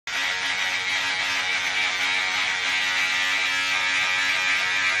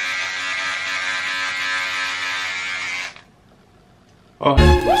Oh.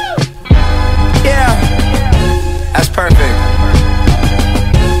 Yeah, that's perfect.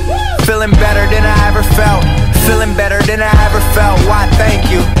 Feeling better than I ever felt. Feeling better than I ever felt. Why,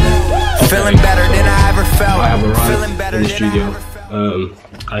 thank you. Feeling better than I ever felt. I have arrived Feeling better in the than studio. I ever felt.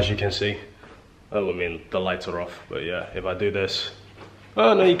 As you can see, I mean, the lights are off, but yeah, if I do this,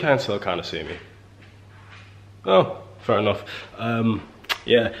 oh no, you can still kind of see me. Oh, fair enough.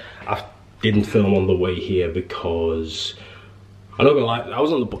 Yeah, I didn't film on the way here because I'm not gonna lie, I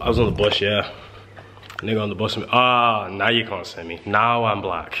was on the bus, yeah. A nigga on the bus. Ah, now you can't see me. Now I'm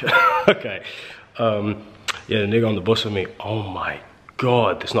black. Okay. Yeah, the nigga on the bus with me. Oh my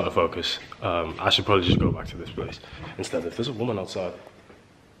god, it's not a focus. I should probably just go back to this place instead. If there's a woman outside.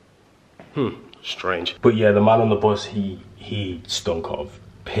 Strange. But yeah, the man on the bus, he stunk of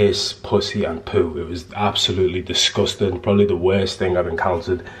piss, pussy, and poo. It was absolutely disgusting. Probably the worst thing I've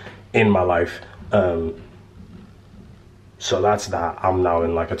encountered in my life. So that's that. I'm now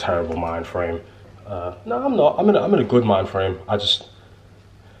in like a terrible mind frame. No, I'm not. I'm in a good mind frame. I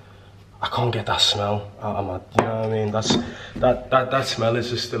can't get that smell out of my, you know what I mean? That smell is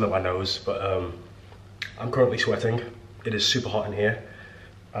just still in my nose. But I'm currently sweating. It is super hot in here,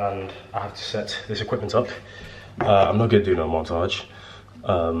 and I have to set this equipment up. I'm not gonna do no montage.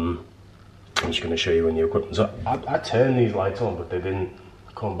 I'm just gonna show you when the equipment's up. I turned these lights on, but they didn't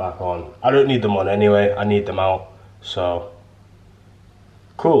come back on. I don't need them on anyway. I need them out. So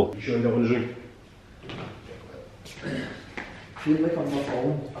cool. You sure you don't want to drink? I feel like I'm not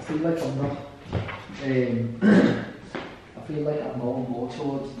home. I feel like I'm not. I feel like I'm more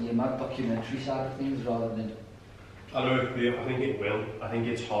towards the documentary side of things rather than. I know. I think it will. I think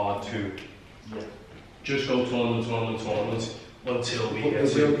it's hard to just go tournament until we get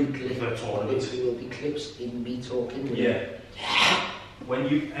to the tournament. There will be clips in me talking. Yeah.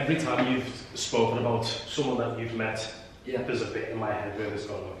 When every time you've spoken about someone that you've met, there's a bit in my head where it's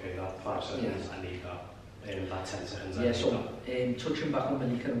going, okay, that 5 seconds, I need that. That 10 seconds, I need that. Touching back on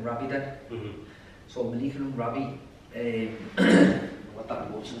Malika and Ravi then. So Malika and Ravi, what that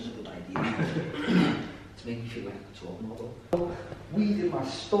was a good idea. To make me feel like I'm talking about. Weed in my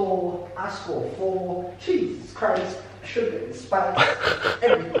store, I score 4, Jesus Christ, sugar and spice,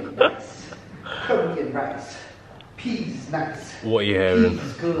 everything nice. Curry and rice, peas nice. What you're hearing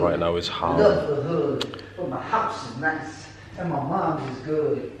right now is how. Love the hood, but my house is nice. And my mom is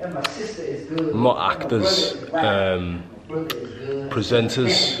good, and my sister is good. Not actors,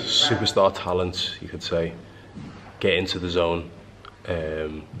 presenters, superstar talents, you could say. Get into the zone. Yeah,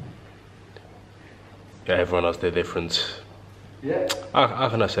 everyone has their different. Yeah. How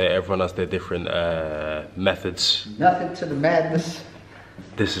can I say it? Everyone has their different methods. Nothing to the madness.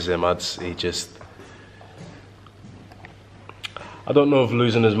 This is him. He just. I don't know if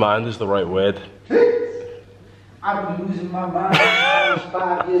losing his mind is the right word. I've been losing my mind since I was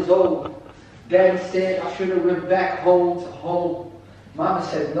 5 years old. Daddy said I should have went back home to home. Mama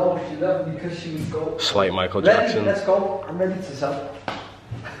said no, she loved me because she was gold. Slight Michael Ready? Jackson. Let's go. I'm ready to sell.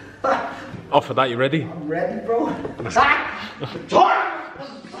 Oh, for that, you ready? I'm ready, bro. It was a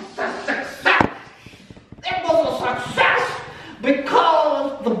success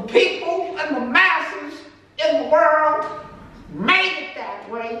because the people and the masses in the world made it that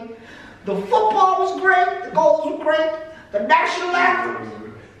way. The football was great, the goals were great, the national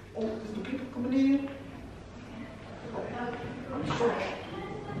anthem. Oh, is the people coming in?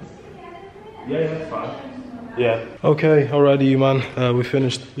 Yeah, fine. Yeah. Okay, alrighty, you man. We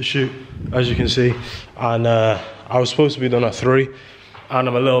finished the shoot, as you can see, and I was supposed to be done at 3, and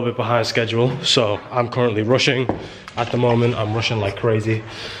I'm a little bit behind schedule, so I'm currently rushing. At the moment, I'm rushing like crazy,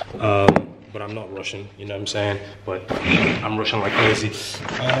 but I'm not rushing. You know what I'm saying? But I'm rushing like crazy.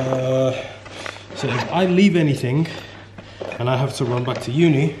 So if I leave anything, and I have to run back to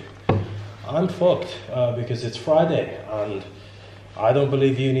uni, I'm fucked because it's Friday, and I don't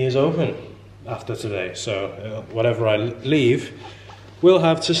believe uni is open after today, so whatever I leave, we'll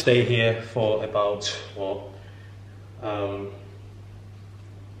have to stay here for about what?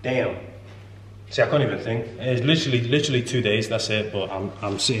 Damn. See, I can't even think. It's literally 2 days. That's it. But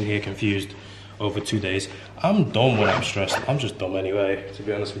I'm sitting here confused over 2 days. I'm dumb when I'm stressed. I'm just dumb anyway, to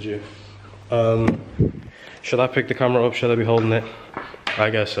be honest with you. Should I pick the camera up? Should I be holding it? I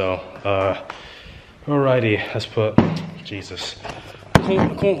guess so. Alrighty. Let's put. Jesus. I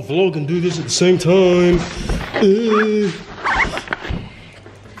can't vlog and do this at the same time.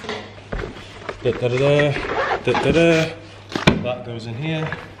 That goes in here.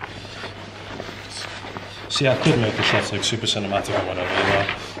 See, I could make the shots like super cinematic or whatever, you know,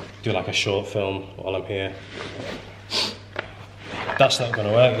 do like a short film while I'm here. That's not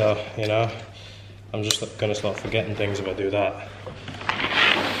gonna work though, you know. I'm just gonna start forgetting things if I do that.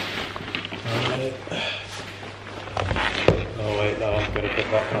 Alright. Oh wait, no, I'm gonna put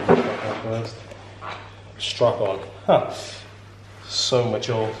that camera back on first. Strap on. Huh. So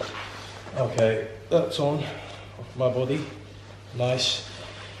mature. Okay, that's on. Off my body. Nice.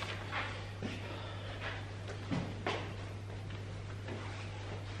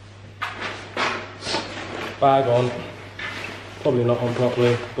 Bag on. Probably not on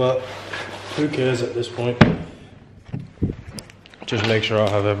properly, but who cares at this point? Just make sure I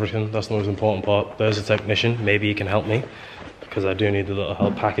have everything. That's the most important part. There's a technician. Maybe he can help me, because I do need a little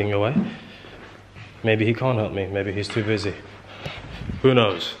help packing away. Maybe he can't help me. Maybe he's too busy. Who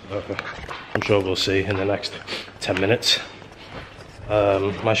knows? I'm sure we'll see in the next 10 minutes.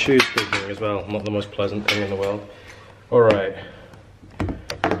 My shoes squeaking as well. Not the most pleasant thing in the world. Alright.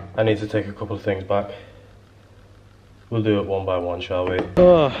 I need to take a couple of things back. We'll do it one by one, shall we?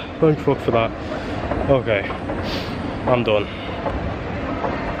 Oh, thank fuck for that. Okay. I'm done.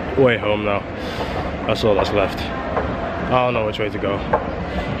 Way home now. That's all that's left. I don't know which way to go.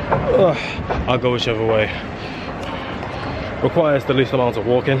 I'll go whichever way. Requires the least amount of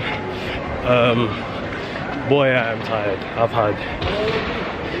walking. Boy, I am tired. I've had...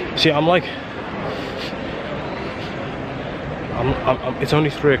 See, I'm like... it's only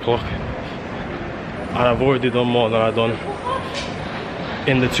 3 o'clock. And I've already done more than I've done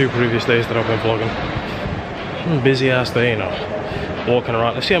in the 2 previous days that I've been vlogging. Busy ass day, you know. Walking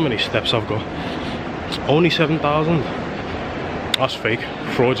around. Let's see how many steps I've got. It's only 7,000. That's fake.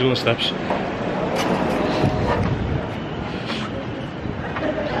 Fraudulent steps.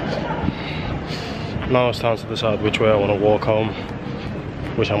 Now it's time to decide which way I want to walk home,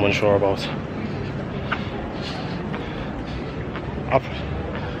 which I'm unsure about.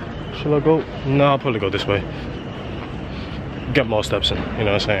 Shall I go? No, I'll probably go this way. Get more steps in, you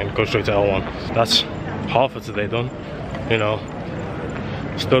know what I'm saying? Go straight to L1. That's half of today done, you know.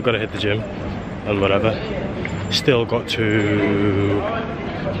 Still got to hit the gym and whatever. Still got to...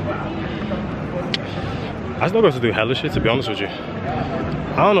 I still got to do hella shit, to be honest with you.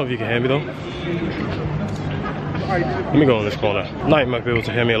 I don't know if you can hear me though. Let me go in this corner. Now you might be able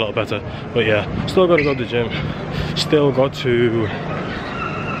to hear me a lot better. But yeah, still got to go to the gym. Still got to...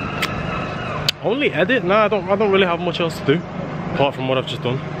 Only edit? Nah, I don't really have much else to do apart from what I've just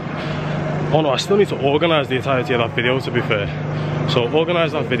done. Oh no, I still need to organize the entirety of that video, to be fair. So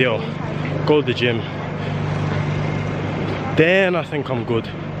organize that video, go to the gym, then I think I'm good.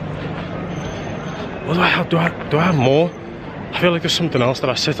 What do I have? Do I have more? I feel like there's something else that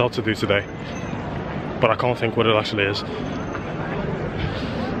I set out to do today, but I can't think what it actually is.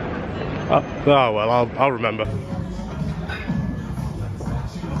 Oh well, I'll remember.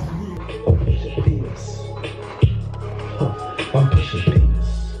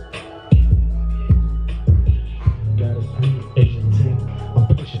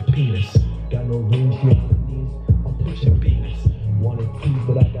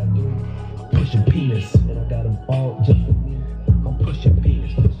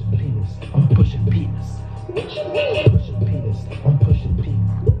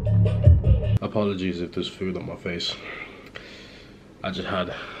 Apologies if there's food on my face. I just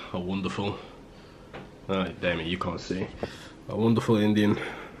had a wonderful, damn it, you can't see, a wonderful Indian,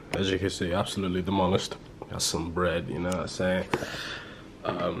 as you can see, absolutely demolished. Got some bread, you know what I'm saying.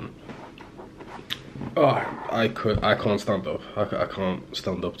 I can't stand up. I can't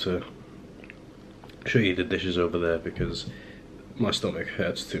stand up to show you the dishes over there because my stomach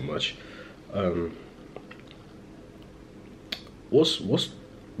hurts too much. What's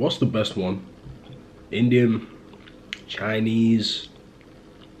the best one? Indian, Chinese,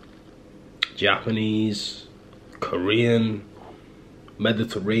 Japanese, Korean,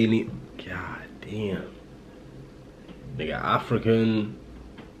 Mediterranean. God damn. They got African,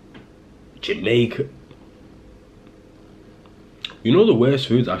 Jamaica. You know the worst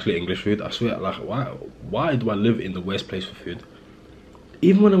food's actually English food. I swear, like, why do I live in the worst place for food?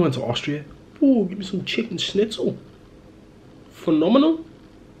 Even when I went to Austria, oh, give me some chicken schnitzel. Phenomenal.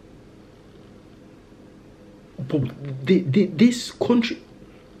 But this country,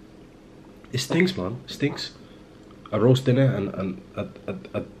 it stinks, man. It stinks. A roast dinner and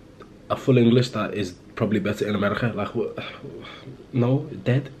a full English that is probably better in America. Like, no,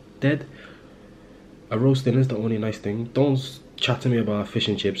 dead. A roast dinner is the only nice thing. Don't chat to me about fish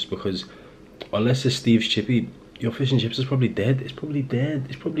and chips, because unless it's Steve's Chippy, your fish and chips is probably dead. It's probably dead.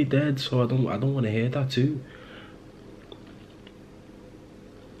 It's probably dead. So I don't want to hear that too.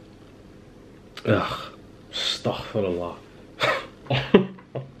 Ugh. Astaghfirullah.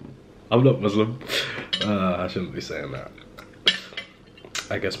 I'm not Muslim. I shouldn't be saying that.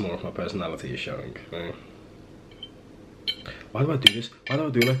 I guess more of my personality is showing. Why do I do this? Why do I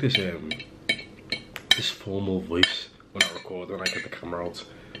do like this this formal voice when I record, when I get the camera out.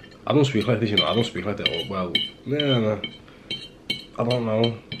 I don't speak like this, you know. I don't speak like that. Oh, well, no. I don't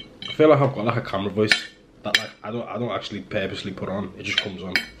know. I feel like I've got like a camera voice that like I don't actually purposely put on. It just comes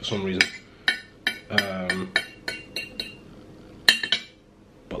on for some reason.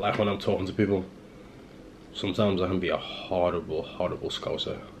 But like when I'm talking to people, sometimes I can be a horrible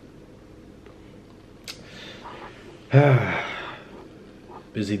scouser.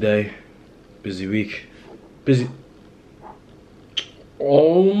 Busy day, busy week, busy.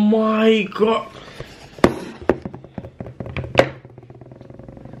 Oh my god.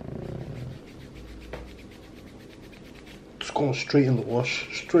 Just going straight in the wash,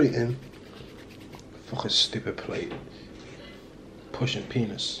 straight in. Fucking stupid plate. Pushing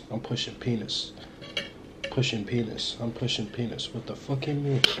penis. I'm pushing penis. Pushing penis. I'm pushing penis. What the fuck you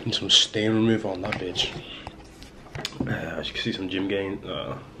mean? And some stain remover on that bitch. As you can see, some gym gains.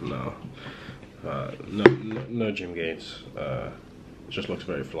 No gym gains. It just looks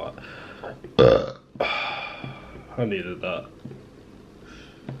very flat. I needed that.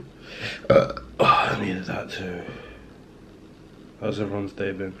 I needed that too. How's everyone's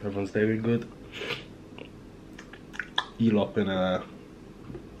day been? Everyone's day been good? You lot been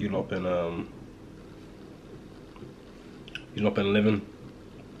living.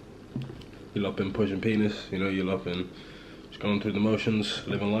 You lot been pushing penis, you know, you lot been just going through the motions,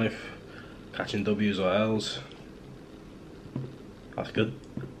 living life, catching W's or L's. That's good.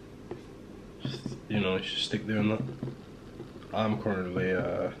 Just, you know, you should stick doing that. I'm currently,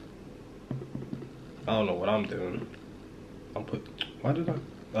 I don't know what I'm doing. Why did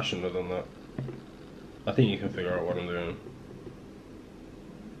I shouldn't have done that. I think you can figure out what I'm doing.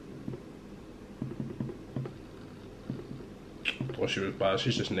 Well, she was bad,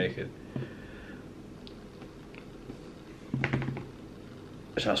 she's just naked.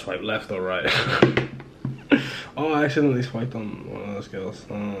 Should I swipe left or right? Oh, I accidentally swiped on one of those girls.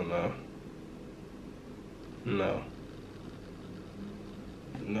 Oh no. No.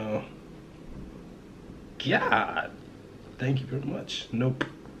 No. God. Thank you very much. Nope.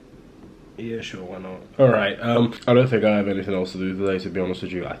 Yeah, sure, why not? Alright, I don't think I have anything else to do today, to be honest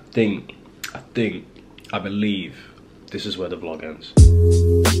with you. I believe this is where the vlog ends.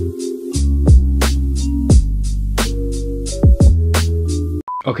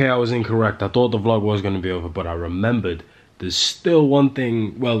 Okay, I was incorrect. I thought the vlog was going to be over, but I remembered there's still one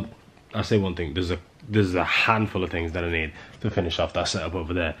thing. Well, I say one thing. There's a handful of things that I need to finish off that setup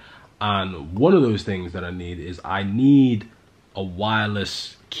over there. And one of those things that I need is I need a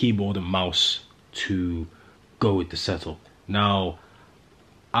wireless keyboard and mouse to go with the setup. Now,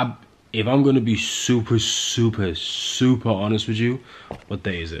 if I'm going to be super honest with you, what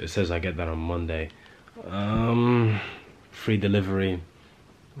day is it? It says I get that on Monday. Free delivery.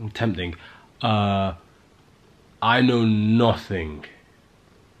 Tempting. I know nothing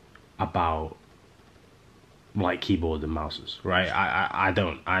about like keyboard and mouses, right? I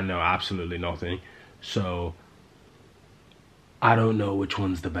know absolutely nothing. So I don't know which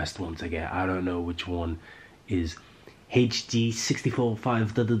one's the best one to get. I don't know which one is HD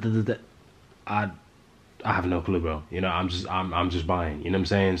 64.5 I have no clue, bro. You know, I'm just buying, you know what I'm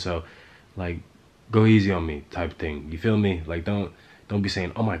saying? So like, go easy on me type thing, you feel me? Like, don't be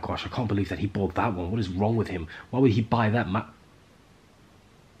saying, oh my gosh, I can't believe that he bought that one. What is wrong with him? Why would he buy that?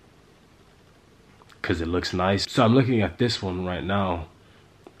 Because it looks nice. So I'm looking at this one right now.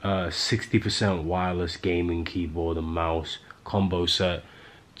 60% wireless gaming keyboard and mouse combo set.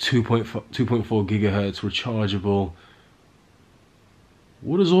 2.4 gigahertz rechargeable.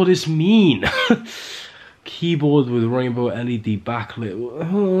 What does all this mean? Keyboard with rainbow LED backlit.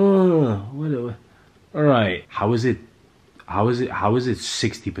 All right, how is it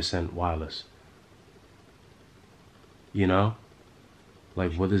 60% wireless? You know,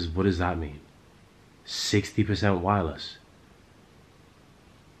 like what does that mean? 60% wireless.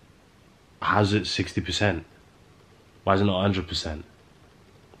 How's it 60%? Why is it not 100%?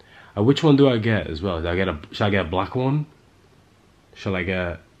 Which one do I get as well? Should I get a black one? Should I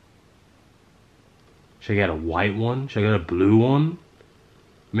get a white one? Should I get a blue one?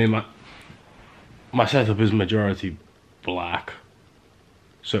 I mean, my setup is majority black,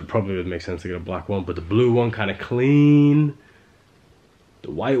 so it probably would make sense to get a black one, but the blue one kind of clean, the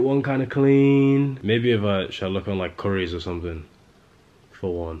white one kind of clean. Maybe if should I look on like Curry's or something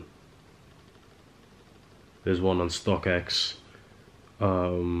for one. There's one on StockX,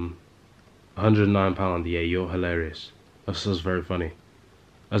 £109. Yeah, you're hilarious. That's very funny.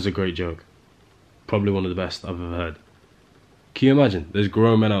 That's a great joke. Probably one of the best I've ever heard. Can you imagine? There's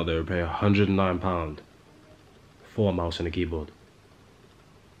grown men out there who pay £109 for a mouse and a keyboard.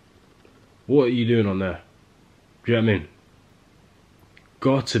 What are you doing on there? Do you know what I mean?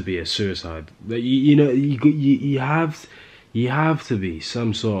 Got to be a suicide. You know, you have to be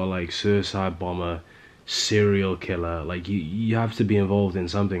some sort of like suicide bomber, serial killer. Like you have to be involved in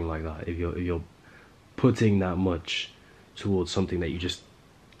something like that if you're putting that much towards something that you just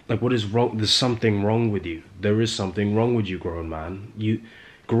like. What is wrong? There's something wrong with you. There is something wrong with you, grown man.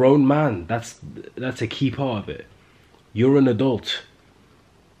 Grown man. That's a key part of it. You're an adult.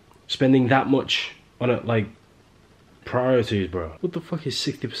 Spending that much on it, like. Priorities, bro. What the fuck is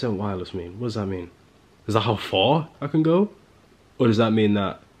 60% wireless mean? What does that mean? Is that how far I can go? Or does that mean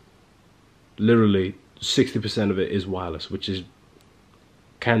that literally 60% of it is wireless, which is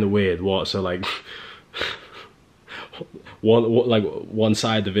kind of weird. What? So like one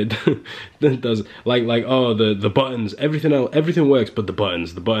side of it does like oh the buttons, everything works but the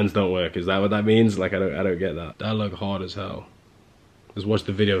buttons don't work. Is that what that means? Like I don't get that. That look hard as hell. Let's watch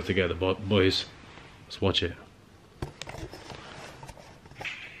the video together, boys. Let's watch it.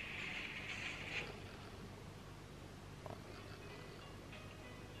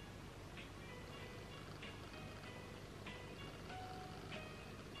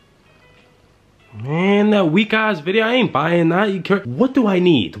 Man, that weak ass video, I ain't buying that. What do I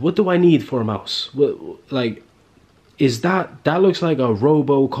need? What do I need for a mouse? What, like, is that looks like a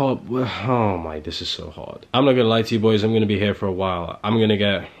RoboCop? Oh my, this is so hard. I'm not gonna lie to you boys, I'm gonna be here for a while. I'm gonna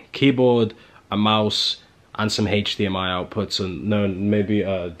get keyboard, a mouse, and some HDMI outputs, and maybe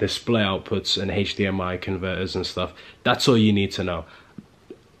display outputs and HDMI converters and stuff. That's all you need to know.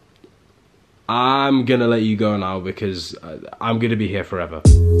 I'm gonna let you go now because I'm gonna be here forever.